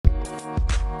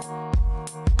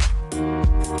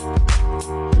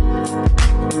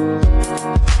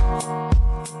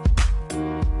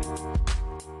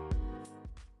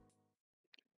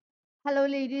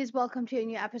ladies. Welcome to a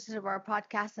new episode of our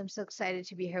podcast. I'm so excited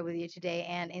to be here with you today.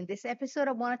 And in this episode,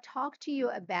 I want to talk to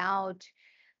you about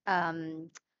um,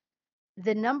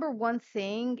 the number one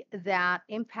thing that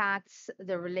impacts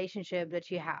the relationship that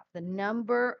you have. The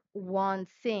number one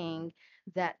thing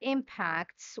that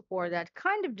impacts or that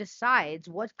kind of decides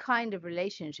what kind of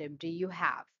relationship do you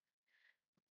have.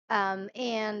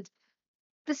 And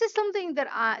this is something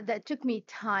that took me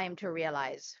time to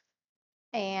realize,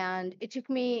 and it took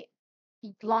me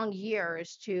long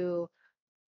years to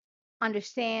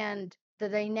understand the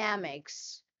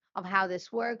dynamics of how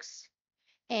this works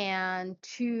and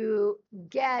to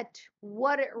get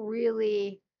what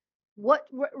really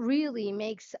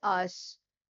makes us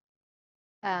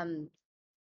um,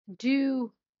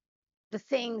 do the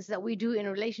things that we do in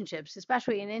relationships,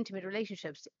 especially in intimate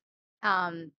relationships,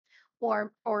 um,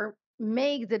 or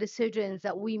make the decisions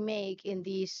that we make in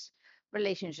these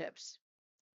relationships,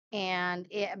 and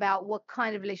about what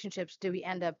kind of relationships do we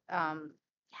end up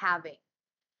having.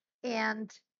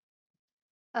 And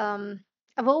um,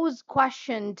 I've always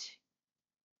questioned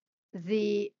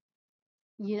the,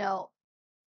 you know,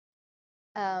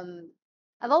 um,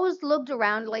 I've always looked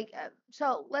around like,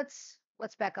 so let's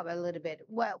back up a little bit.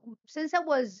 Well, since I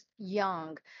was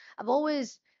young, I've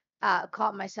always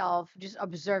caught myself just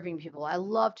observing people. I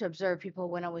love to observe people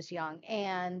when I was young,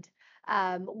 and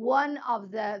one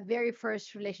of the very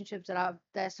first relationships that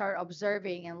I started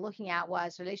observing and looking at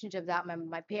was a relationship that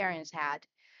my parents had,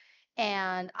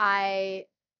 and I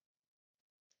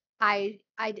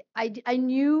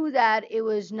knew that it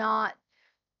was not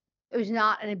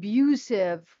an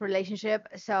abusive relationship.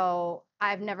 So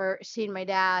I've never seen my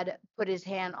dad put his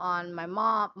hand on my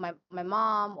mom,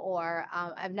 or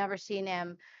I've never seen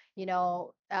him, you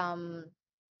know,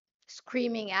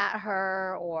 screaming at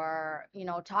her, or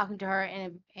talking to her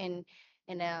in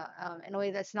a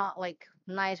way that's not like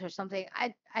nice or something.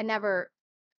 I never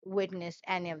witnessed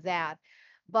any of that.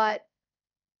 But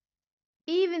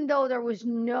even though there was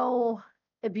no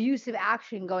abusive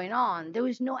action going on, there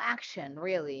was no action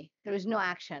really. There was no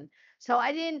action. So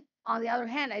I didn't, on the other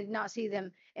hand, I did not see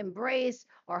them embrace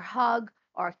or hug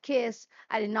or kiss.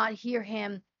 I did not hear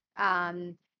him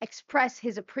express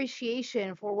his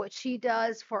appreciation for what she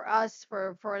does for us,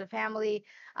 for the family,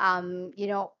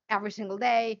 every single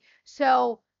day.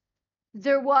 So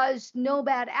there was no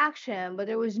bad action, but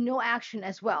there was no action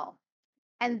as well.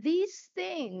 And these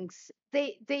things,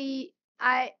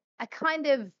 I kind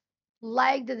of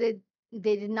like that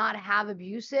they did not have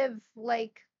abusive,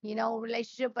 like,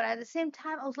 relationship. But at the same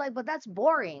time, I was like, but that's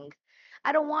boring.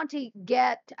 I don't want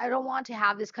to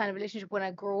have this kind of relationship when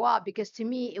I grow up, because to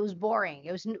me it was boring.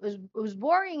 It was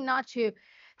boring not to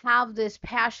have this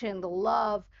passion, the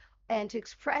love, and to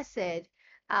express it.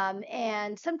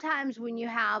 And sometimes when you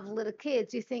have little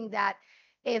kids, you think that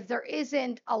if there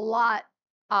isn't a lot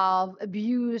of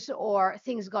abuse or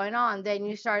things going on, then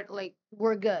you start like,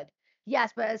 we're good.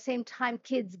 Yes, but at the same time,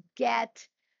 kids get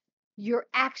your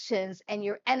actions and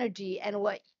your energy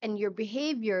and your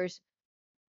behaviors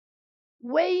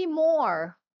way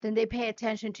more than they pay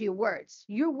attention to your words.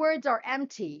 Your words are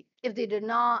empty if they do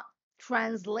not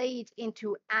translate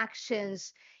into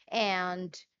actions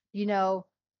and, you know,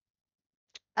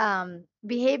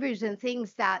 behaviors and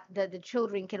things that the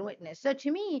children can witness. So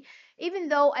to me, even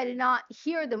though I did not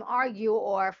hear them argue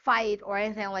or fight or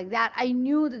anything like that, I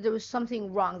knew that there was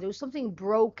something wrong. There was something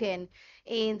broken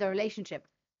in the relationship.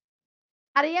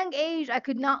 At a young age, I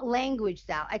could not language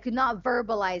that. I could not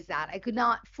verbalize that. I could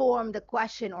not form the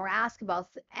question or ask about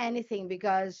anything,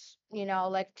 because,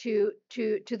 like, to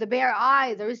the bare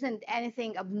eye, there isn't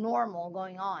anything abnormal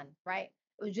going on, right?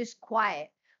 It was just quiet.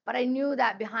 But I knew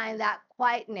that behind that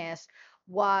quietness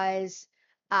was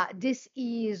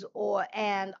dis-ease or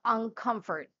and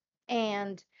uncomfort.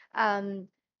 And um,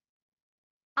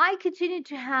 I continued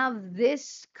to have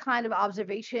this kind of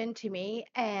observation to me.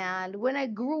 And when I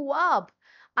grew up,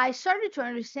 I started to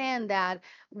understand that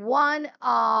one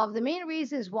of the main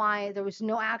reasons why there was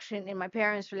no action in my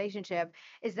parents' relationship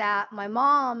is that um,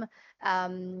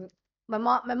 my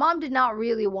mom did not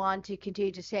really want to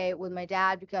continue to stay with my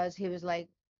dad, because he was like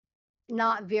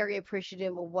not very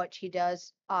appreciative of what she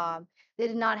does. They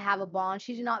did not have a bond.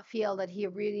 She did not feel that he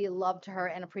really loved her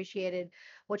and appreciated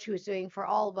what she was doing for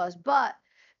all of us. But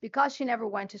because she never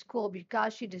went to school,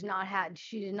 because she did not have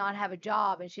a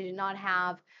job, and she did not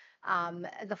have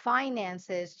the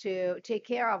finances to take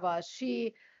care of us,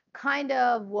 she kind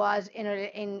of was in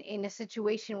a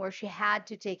situation where she had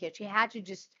to take it. She had to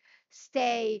just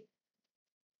stay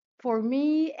for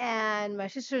me and my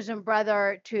sisters and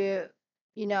brother to,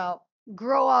 you know,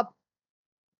 grow up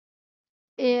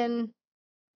in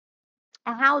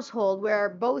a household where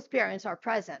both parents are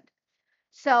present.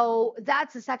 So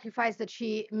that's a sacrifice that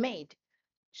she made.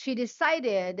 She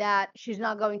decided that she's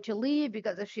not going to leave,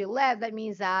 because if she left, that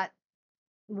means that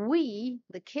we,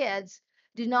 the kids,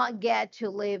 do not get to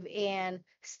live in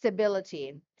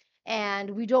stability, and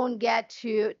we don't get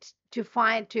to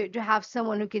have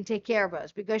someone who can take care of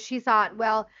us, because she thought,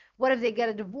 well, what if they get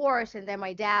a divorce and then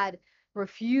my dad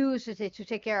refused to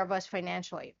take care of us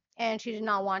financially, and she did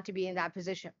not want to be in that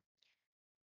position.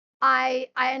 I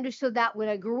understood that when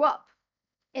I grew up.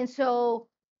 And so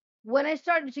when I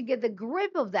started to get the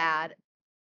grip of that,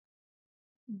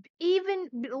 even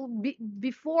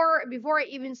before I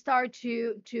even start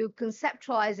to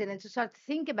conceptualize it and to start to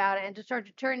think about it and to start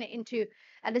to turn it into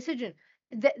a decision,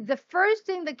 the first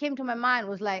thing that came to my mind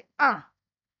was like,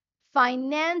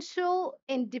 financial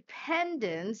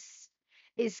independence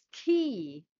is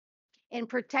key in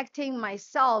protecting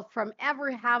myself from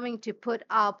ever having to put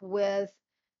up with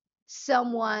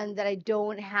someone that I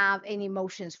don't have any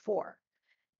emotions for.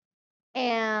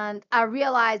 And I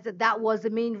realized that that was the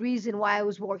main reason why I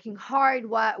was working hard,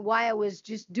 why I was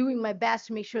just doing my best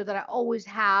to make sure that I always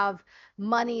have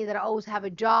money, that I always have a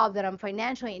job, that I'm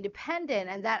financially independent,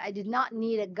 and that I did not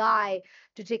need a guy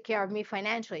to take care of me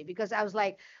financially. Because I was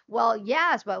like, well,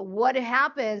 yes, but what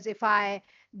happens if I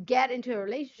get into a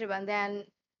relationship and then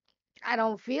I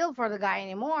don't feel for the guy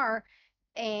anymore,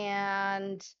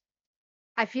 and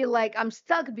I feel like I'm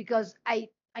stuck because I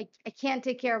can't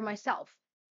take care of myself.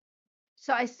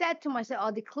 So I said to myself,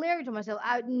 I'll declare to myself,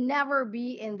 I would never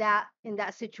be in that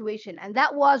situation. And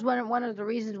that was one of the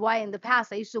reasons why in the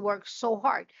past I used to work so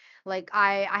hard. Like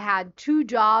I had two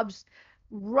jobs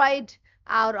right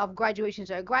out of graduation.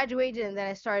 So I graduated and then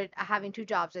I started having two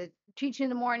jobs. I teach in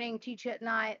the morning, teach at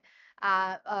night,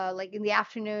 like in the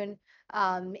afternoon.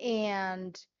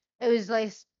 And it was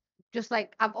like just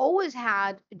like I've always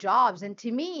had jobs. And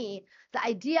to me, the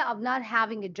idea of not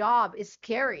having a job is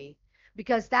scary,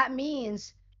 because that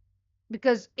means,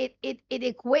 because it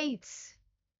equates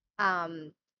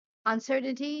um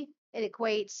uncertainty, it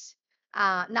equates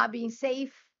not being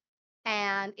safe,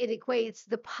 and it equates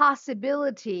the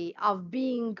possibility of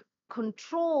being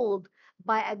controlled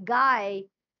by a guy.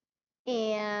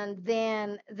 And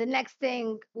then the next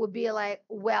thing would be like,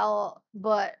 well,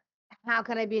 but how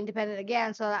can I be independent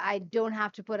again so that I don't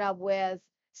have to put up with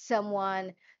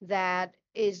someone that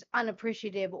is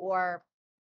unappreciative, or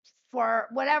for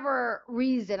whatever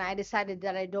reason I decided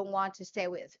that I don't want to stay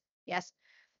with. Yes.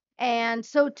 And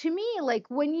so to me, like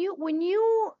when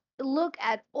you look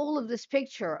at all of this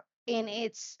picture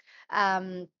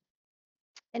um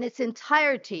in its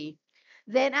entirety,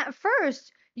 then at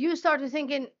first you start to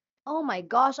thinking, oh my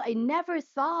gosh, I never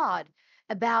thought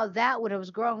about that when I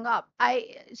was growing up.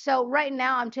 So right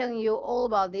now I'm telling you all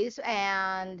about this,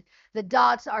 and the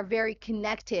dots are very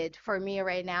connected for me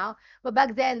right now. But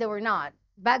back then they were not.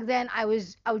 Back then I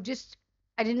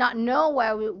did not know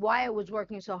why I was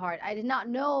working so hard. I did not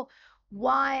know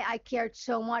why I cared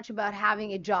so much about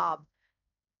having a job.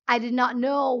 I did not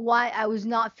know why I was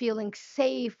not feeling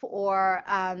safe or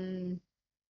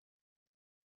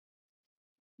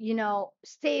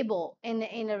stable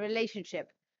in a relationship,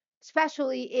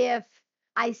 especially if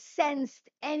I sensed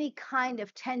any kind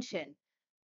of tension.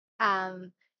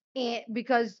 Um,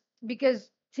 because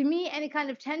to me, any kind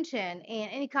of tension and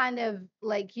any kind of,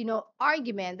 like,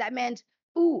 argument, that meant,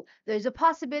 ooh, there's a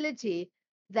possibility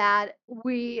that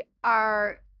we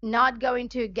are not going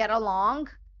to get along,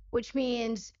 which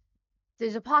means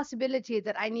there's a possibility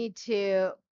that I need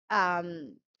to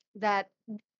that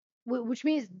which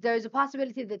means there's a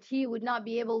possibility that he would not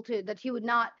be able to that he would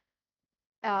not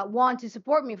want to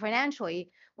support me financially,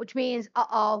 which means,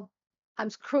 uh-oh, I'm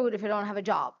screwed if I don't have a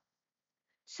job.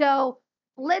 So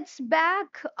let's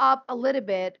back up a little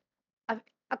bit, a,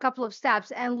 a couple of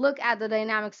steps, and look at the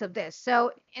dynamics of this.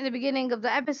 So in the beginning of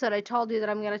the episode, I told you that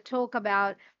I'm going to talk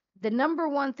about the number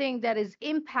one thing that is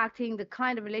impacting the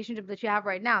kind of relationship that you have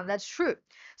right now. That's true.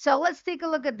 So let's take a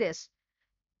look at this.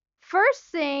 First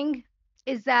thing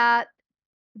is that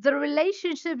the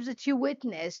relationships that you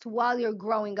witnessed while you're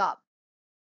growing up,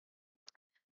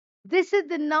 this is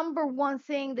the number one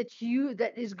thing that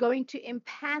is going to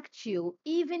impact you,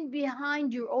 even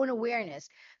behind your own awareness,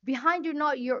 behind your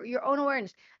not your own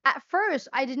awareness. At first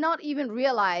I did not even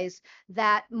realize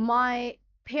that my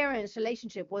parents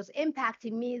relationship was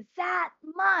impacting me that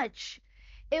much.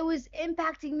 It was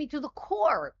impacting me to the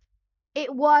core.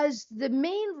 It was the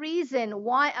main reason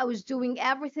why I was doing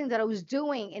everything that I was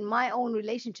doing in my own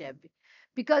relationship,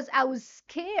 because I was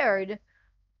scared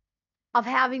of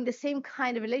having the same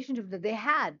kind of relationship that they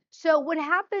had. So what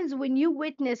happens when you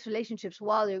witness relationships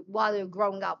while you're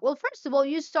growing up? Well, first of all,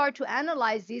 you start to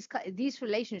analyze these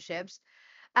relationships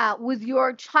with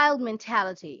your child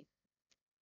mentality.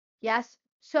 Yes.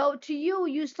 So to you,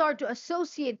 you start to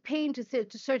associate pain to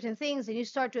certain things, and you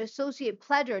start to associate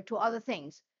pleasure to other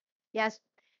things. Yes.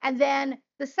 And then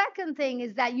the second thing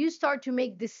is that you start to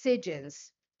make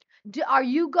decisions. Are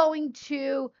you going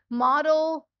to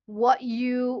model what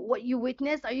you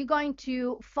witnessed? Are you going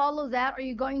to follow that? Are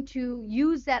you going to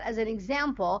use that as an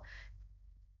example?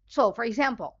 So, for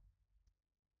example,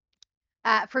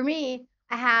 for me,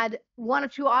 I had one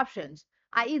of two options.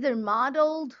 I either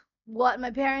modeled what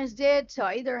my parents did, so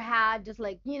I either had just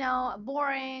like a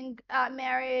boring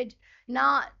marriage,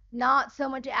 not so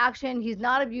much action. He's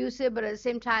not abusive, but at the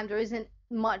same time, there isn't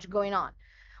much going on.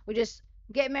 We just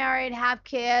get married, have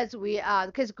kids.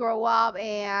 The kids grow up,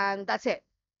 and that's it.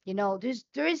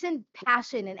 There isn't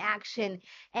passion and action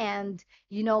and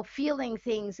feeling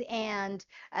things and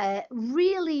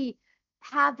really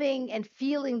having and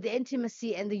feeling the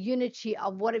intimacy and the unity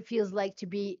of what it feels like to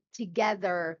be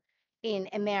together in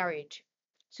a marriage.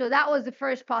 So that was the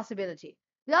first possibility.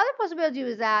 The other possibility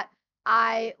was that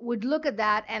I would look at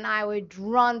that and I would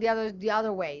run the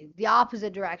other way, the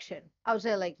opposite direction. I would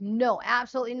say like, no,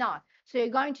 absolutely not. So you're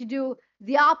going to do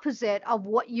the opposite of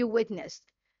what you witnessed.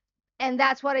 And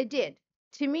that's what I did.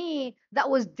 To me, that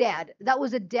was dead. That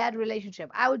was a dead relationship.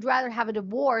 I would rather have a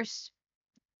divorce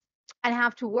and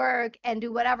have to work and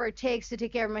do whatever it takes to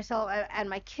take care of myself and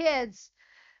my kids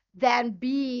than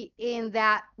be in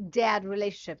that dead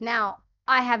relationship. Now,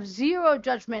 I have zero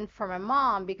judgment for my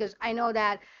mom because I know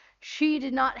that she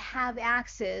did not have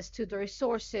access to the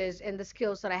resources and the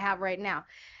skills that I have right now.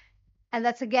 And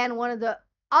that's again one of the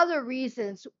other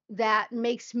reasons that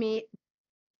makes me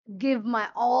give my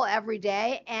all every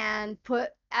day and put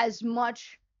as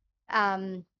much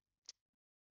um,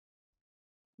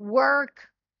 work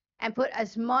and put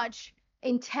as much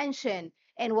intention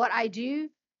in what I do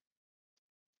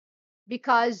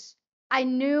because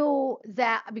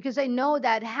because I know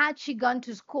that had she gone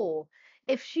to school,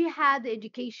 if she had the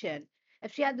education,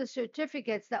 if she had the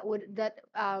certificates that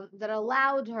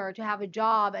allowed her to have a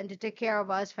job and to take care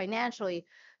of us financially,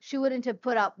 she wouldn't have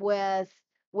put up with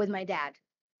my dad.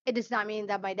 It does not mean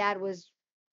that my dad was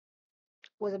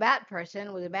a bad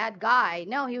person, was a bad guy.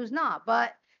 No, he was not.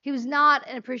 But he was not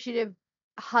an appreciative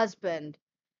husband.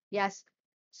 Yes.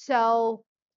 So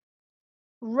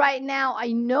right now,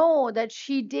 I know that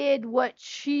she did what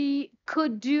she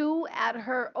could do at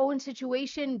her own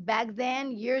situation back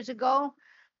then, years ago.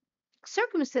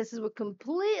 Circumstances were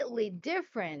completely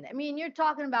different. I mean, you're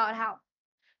talking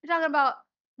about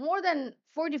more than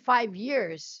 45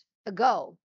 years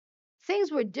ago.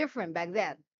 Things were different back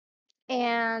then.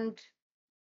 And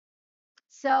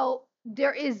so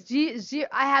there is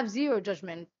I have zero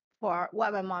judgment for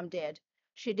what my mom did.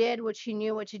 She did what she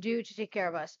knew what to do to take care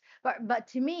of us. But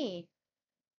to me,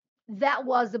 that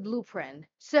was the blueprint.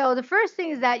 So the first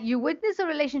thing is that you witness the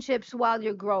relationships while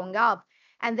you're growing up,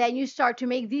 and then you start to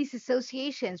make these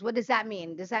associations. What does that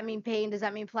mean? Does that mean pain? Does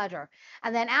that mean pleasure?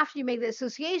 And then after you make the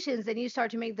associations, then you start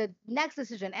to make the next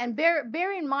decision. And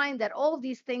bear in mind that all of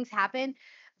these things happen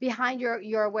behind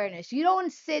your awareness. You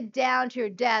don't sit down to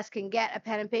your desk and get a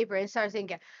pen and paper and start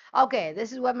thinking, okay,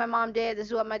 this is what my mom did, this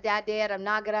is what my dad did. I'm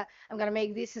gonna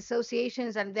make these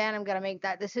associations, and then I'm gonna make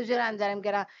that decision, and then I'm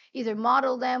gonna either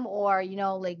model them or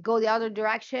like go the other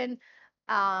direction.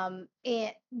 And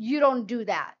you don't do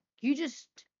that. You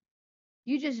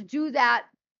just do that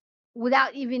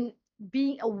without even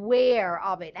being aware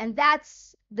of it. And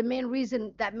that's the main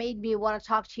reason that made me want to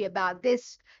talk to you about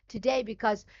this today,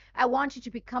 because I want you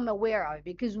to become aware of it.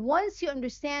 Because once you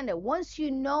understand it, once you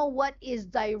know what is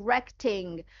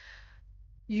directing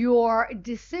your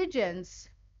decisions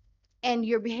and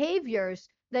your behaviors,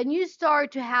 then you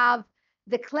start to have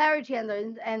the clarity and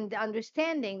the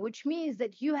understanding, which means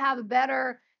that you have a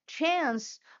better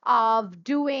chance of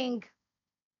doing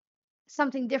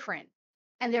something different,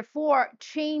 and therefore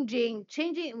changing,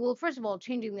 well, first of all,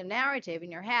 changing the narrative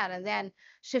in your head, and then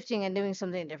shifting and doing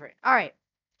something different. All right.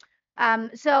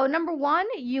 So number one,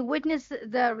 you witness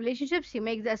the relationships, you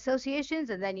make the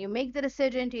associations, and then you make the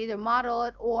decision to either model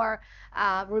it or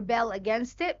rebel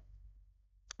against it,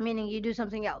 meaning you do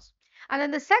something else. And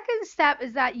then the second step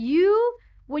is that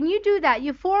when you do that,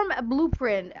 you form a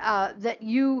blueprint that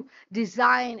you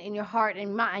design in your heart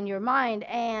and your mind,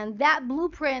 and that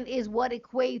blueprint is what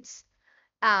equates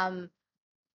um,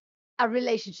 a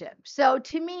relationship. So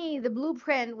to me, the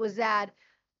blueprint was that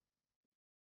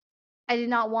I did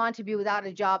not want to be without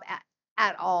a job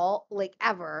at all, like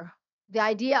ever. The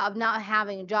idea of not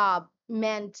having a job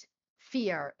meant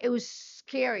fear. It was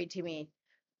scary to me.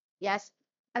 Yes.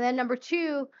 And then number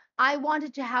two, I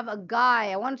wanted to have a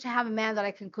guy, I wanted to have a man that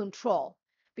I can control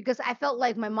because I felt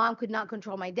like my mom could not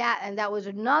control my dad. And that was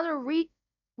another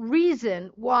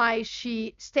reason why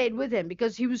she stayed with him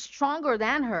because he was stronger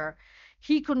than her.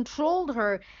 He controlled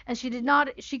her and she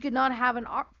could not have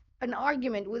an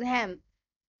argument with him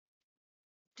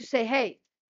to say, hey,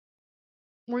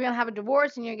 we're going to have a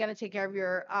divorce and you're going to take care of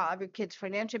your kids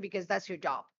financially because that's your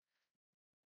job.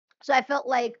 So I felt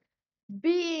like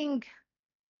being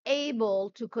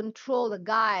able to control the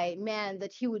guy meant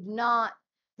that he would not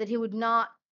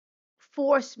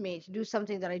force me to do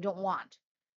something that I don't want.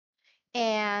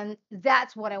 And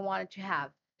that's what I wanted to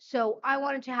have. So I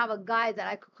wanted to have a guy that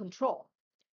I could control.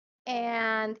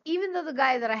 And even though the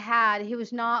guy that I had, he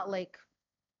was not like,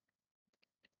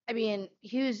 I mean,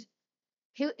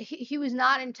 he was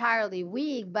not entirely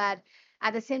weak, but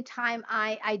at the same time,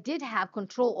 I did have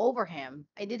control over him.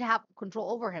 I did have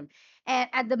control over him. And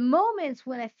at the moments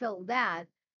when I felt that,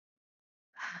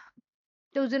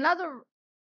 there was another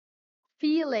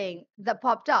feeling that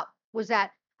popped up was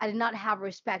that I did not have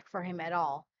respect for him at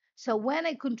all. So when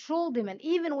I controlled him, and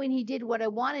even when he did what I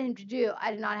wanted him to do,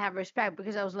 I did not have respect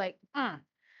because I was like,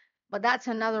 But that's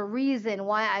another reason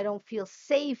why I don't feel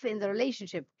safe in the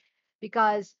relationship.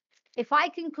 Because if I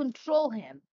can control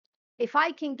him, if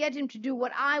I can get him to do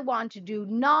what I want to do,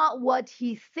 not what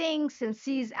he thinks and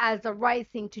sees as the right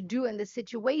thing to do in the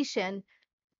situation,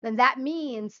 then that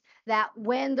means that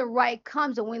when the right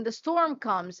comes and when the storm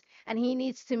comes and he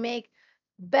needs to make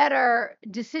better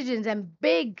decisions and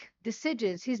big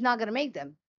decisions, he's not going to make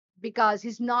them because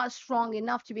he's not strong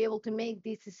enough to be able to make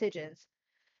these decisions.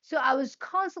 So I was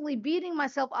constantly beating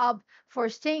myself up for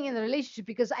staying in the relationship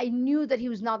because I knew that he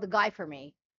was not the guy for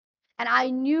me. And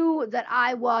I knew that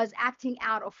I was acting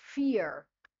out of fear,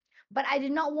 but I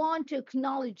did not want to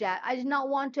acknowledge that. I did not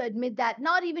want to admit that,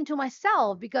 not even to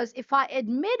myself, because if I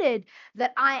admitted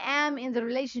that I am in the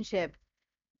relationship,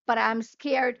 but I'm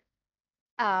scared,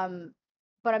 um,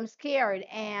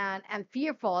 and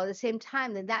fearful at the same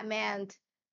time, then that meant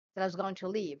that I was going to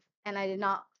leave. And I did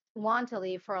not want to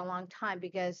leave for a long time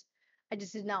because I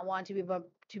just did not want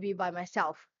to be by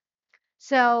myself.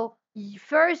 So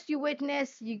first you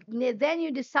witness, then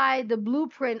you decide the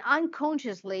blueprint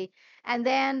unconsciously, and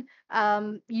then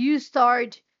you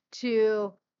start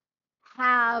to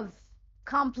have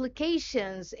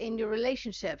complications in your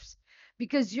relationships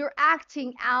because you're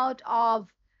acting out of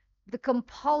the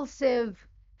compulsive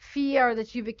fear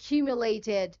that you've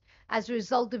accumulated as a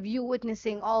result of you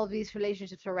witnessing all of these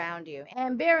relationships around you.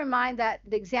 And bear in mind that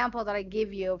the example that I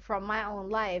give you from my own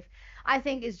life, I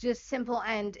think is just simple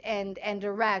and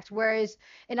direct. Whereas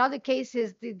in other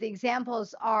cases, the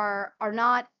examples are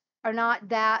not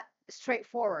that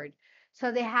straightforward.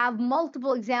 So they have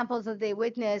multiple examples that they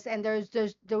witness, and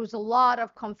there was a lot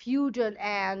of confusion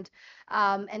and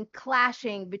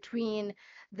clashing between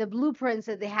the blueprints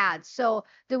that they had. So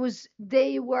they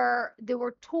were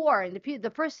torn.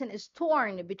 The person is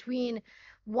torn between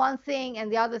one thing and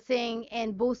the other thing,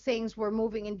 and both things were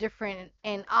moving in different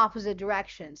and opposite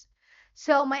directions.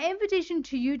 So my invitation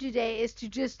to you today is to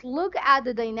just look at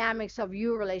the dynamics of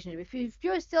your relationship. If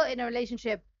you're still in a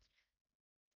relationship,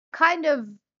 kind of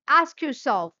ask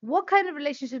yourself, what kind of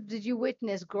relationship did you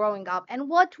witness growing up, and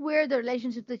what were the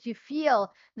relationships that you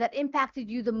feel that impacted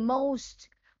you the most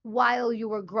while you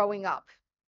were growing up?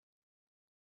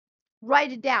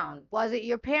 Write it down. Was it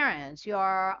your parents,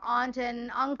 your aunt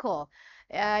and uncle,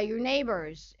 your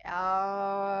neighbors,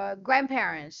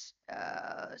 grandparents,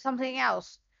 something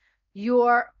else,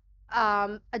 your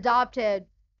adopted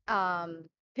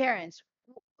parents,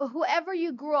 whoever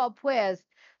you grew up with?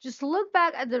 Just look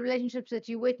back at the relationships that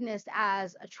you witnessed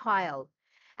as a child,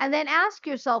 and then ask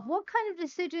yourself, what kind of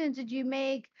decisions did you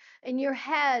make in your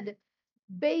head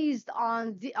based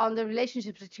on the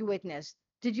relationships that you witnessed?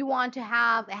 Did you want to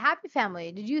have a happy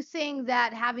family? Did you think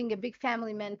that having a big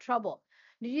family meant trouble?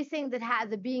 Did you think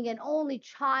that being an only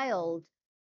child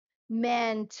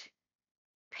meant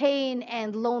pain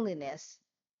and loneliness?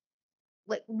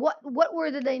 Like what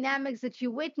were the dynamics that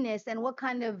you witnessed, and what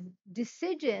kind of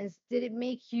decisions did it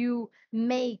make you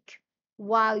make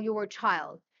while you were a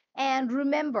child? And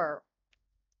remember,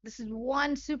 this is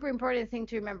one super important thing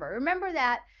to remember. Remember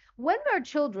that when we're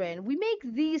children, we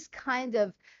make these kind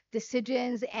of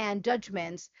decisions and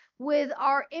judgments with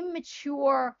our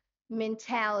immature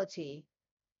mentality.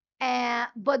 And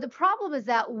but the problem is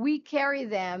that we carry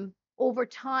them over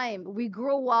time. We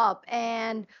grow up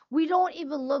and we don't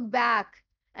even look back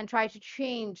and try to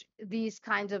change these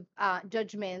kinds of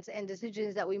judgments and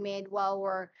decisions that we made while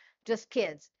we're just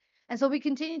kids. And so we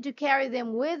continue to carry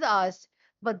them with us,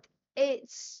 but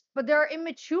but they're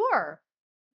immature.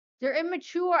 They're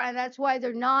immature, and that's why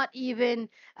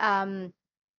um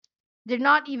they're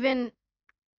not even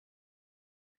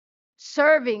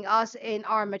serving us in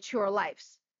our mature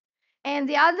lives. And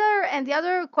the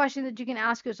other question that you can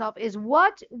ask yourself is,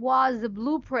 what was the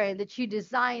blueprint that you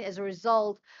designed as a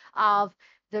result of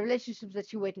the relationships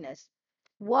that you witnessed?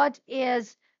 What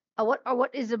is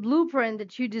the blueprint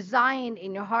that you designed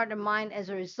in your heart and mind as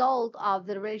a result of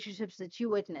the relationships that you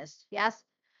witnessed? Yes.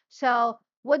 So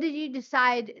what did you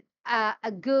decide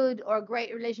a good or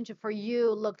great relationship for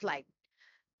you looked like?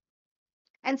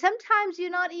 And sometimes you're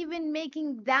not even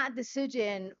making that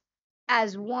decision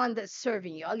as one that's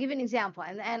serving you. I'll give you an example,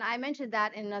 and I mentioned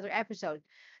that in another episode.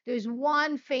 There's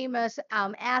one famous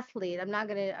athlete. I'm not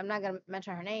gonna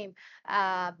mention her name,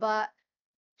 but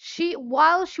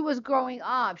while she was growing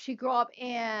up, she grew up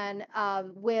in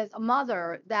with a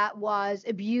mother that was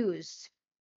abused.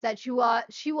 That she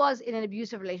was in an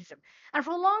abusive relationship, and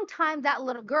for a long time, that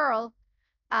little girl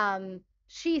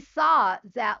she thought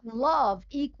that love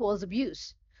equals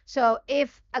abuse. So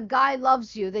if a guy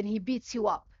loves you, then he beats you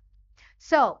up.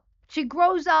 So she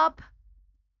grows up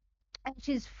and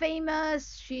she's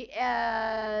famous. She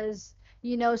is,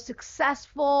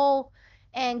 successful.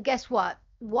 And guess what?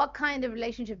 What kind of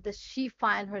relationship does she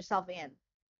find herself in?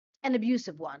 An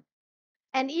abusive one.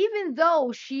 And even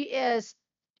though she's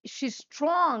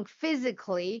strong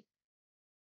physically,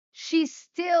 he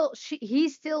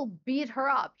still beat her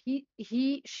up.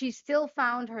 She still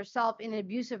found herself in an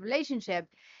abusive relationship.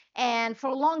 And for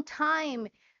a long time,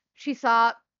 she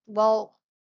thought, well,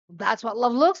 that's what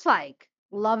love looks like.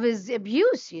 Love is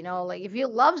abuse, like if he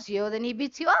loves you, then he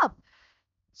beats you up.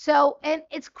 So, and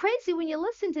it's crazy when you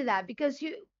listen to that, because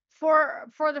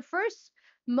for the first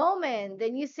moment,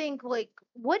 then you think like,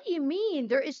 what do you mean?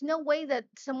 There is no way that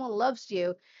someone loves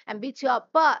you and beats you up.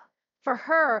 But for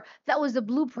her, that was the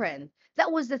blueprint.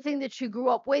 That was the thing that she grew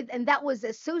up with, and that was the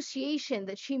association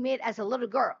that she made as a little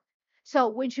girl. So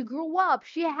when she grew up,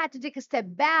 she had to take a step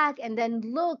back and then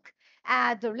look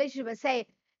at the relationship and say,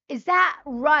 is that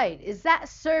right? Is that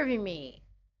serving me?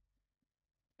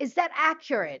 Is that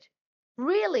accurate?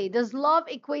 Really, does love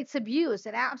equates abuse?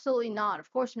 And absolutely not.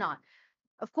 Of course not.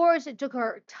 Of course, it took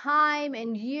her time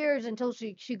and years until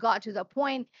she got to the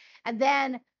point, and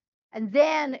then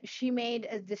she made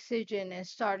a decision and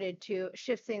started to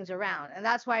shift things around. And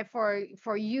that's why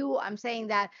for you, I'm saying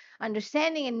that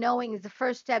understanding and knowing is the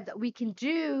first step that we can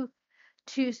do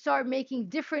to start making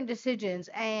different decisions,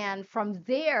 and from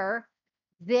there,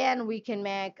 then we can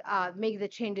make the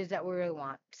changes that we really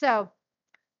want. So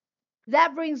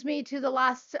that brings me to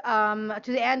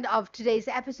the end of today's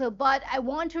episode. But I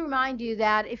want to remind you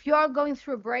that if you're going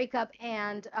through a breakup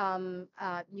and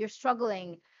you're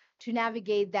struggling to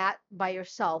navigate that by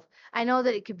yourself, I know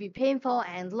that it could be painful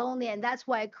and lonely, and that's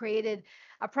why I created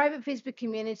a private Facebook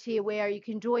community where you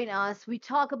can join us. We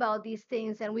talk about these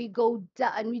things, and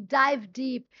and we dive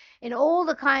deep in all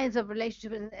the kinds of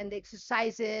relationships and the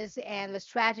exercises and the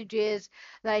strategies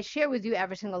that I share with you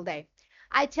every single day.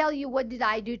 I tell you, what did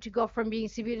I do to go from being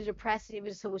severely depressed and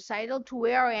even suicidal to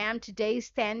where I am today,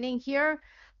 standing here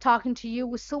talking to you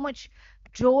with so much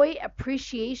joy,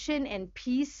 appreciation, and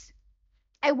peace?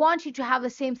 I want you to have the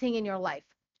same thing in your life.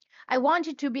 I want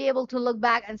you to be able to look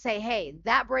back and say, hey,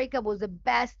 that breakup was the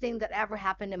best thing that ever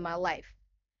happened in my life.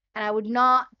 And I would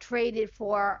not trade it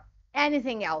for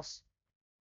anything else.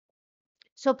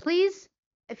 So please,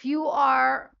 if you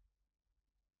are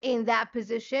in that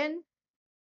position,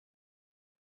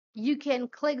 you can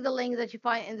click the link that you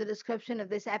find in the description of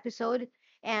this episode,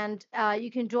 and you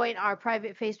can join our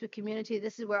private Facebook community.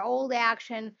 This is where all the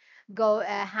action go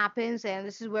happens, and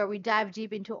this is where we dive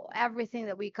deep into everything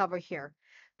that we cover here.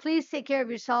 Please take care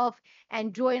of yourself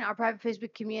and join our private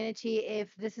Facebook community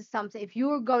if this is something, if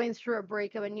you're going through a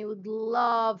breakup and you would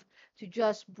love to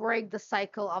just break the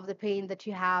cycle of the pain that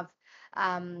you have,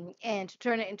 and to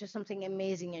turn it into something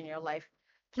amazing in your life.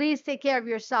 Please take care of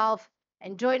yourself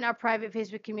and join our private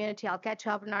Facebook community. I'll catch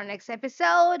you up in our next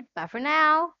episode. Bye for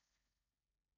now.